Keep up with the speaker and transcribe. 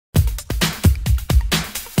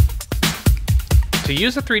To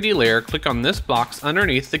use a 3D layer, click on this box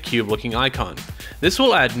underneath the cube-looking icon. This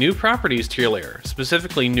will add new properties to your layer,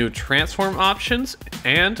 specifically new transform options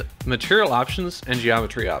and material options and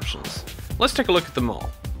geometry options. Let's take a look at them all.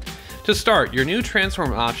 To start, your new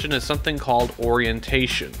transform option is something called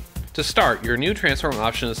orientation.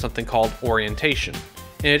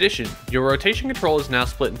 In addition, your rotation control is now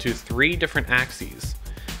split into 3 different axes.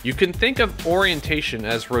 You can think of orientation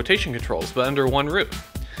as rotation controls, but under one roof.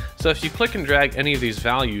 So if you click and drag any of these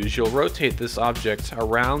values, you'll rotate this object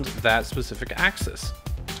around that specific axis.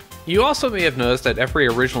 You also may have noticed that every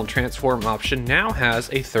original transform option now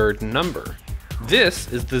has a third number.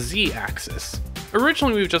 This is the Z-axis.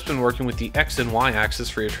 Originally, we've just been working with the X and Y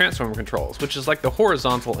axis for your transform controls, which is like the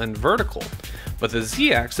horizontal and vertical, but the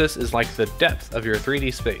Z-axis is like the depth of your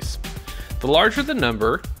 3D space. The larger the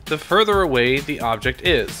number, the further away the object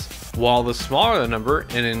is, while the smaller the number,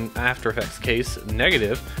 and in After Effects case,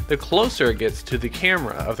 negative, the closer it gets to the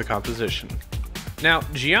camera of the composition. Now,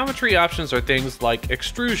 geometry options are things like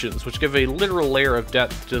extrusions, which give a literal layer of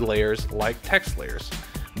depth to layers like text layers.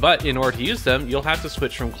 But in order to use them, you'll have to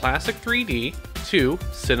switch from Classic 3D to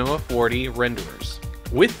Cinema 4D renderers.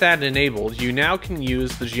 With that enabled, you now can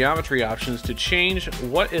use the geometry options to change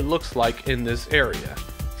what it looks like in this area.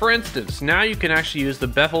 For instance, now you can actually use the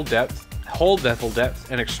bevel depth, whole bevel depth,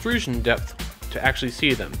 and extrusion depth to actually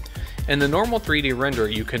see them. In the normal 3D render,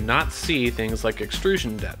 you cannot see things like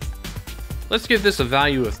extrusion depth. Let's give this a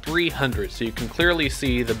value of 300 so you can clearly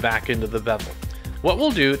see the back end of the bevel. What we'll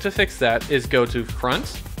do to fix that is go to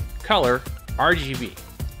Front, Color, RGB.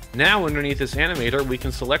 Now underneath this animator, we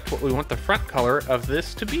can select what we want the front color of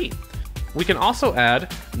this to be. We can also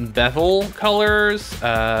add bevel colors,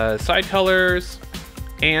 side colors,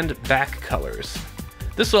 and back colors.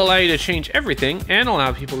 This will allow you to change everything and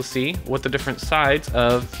allow people to see what the different sides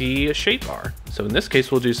of the shape are. So in this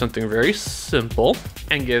case, we'll do something very simple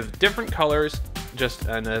and give different colors just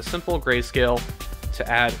in a simple grayscale to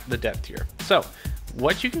add the depth here. So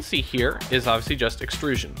what you can see here is obviously just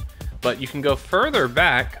extrusion, but you can go further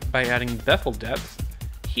back by adding bevel depth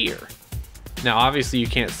here. Now obviously you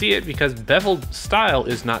can't see it because beveled style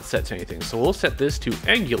is not set to anything, so we'll set this to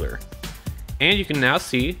angular. And you can now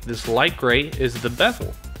see this light gray is the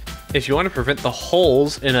bevel. If you want to prevent the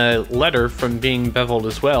holes in a letter from being beveled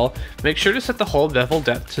as well, make sure to set the whole bevel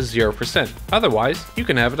depth to 0%. Otherwise, you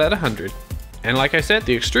can have it at 100. And like I said,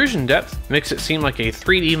 the extrusion depth makes it seem like a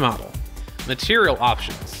 3D model. Material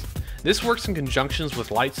options. This works in conjunctions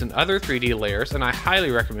with lights and other 3D layers, and I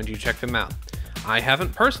highly recommend you check them out. I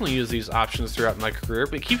haven't personally used these options throughout my career,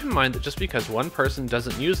 but keep in mind that just because one person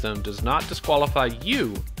doesn't use them does not disqualify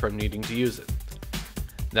you from needing to use it.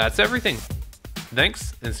 That's everything.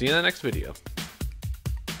 Thanks, and see you in the next video.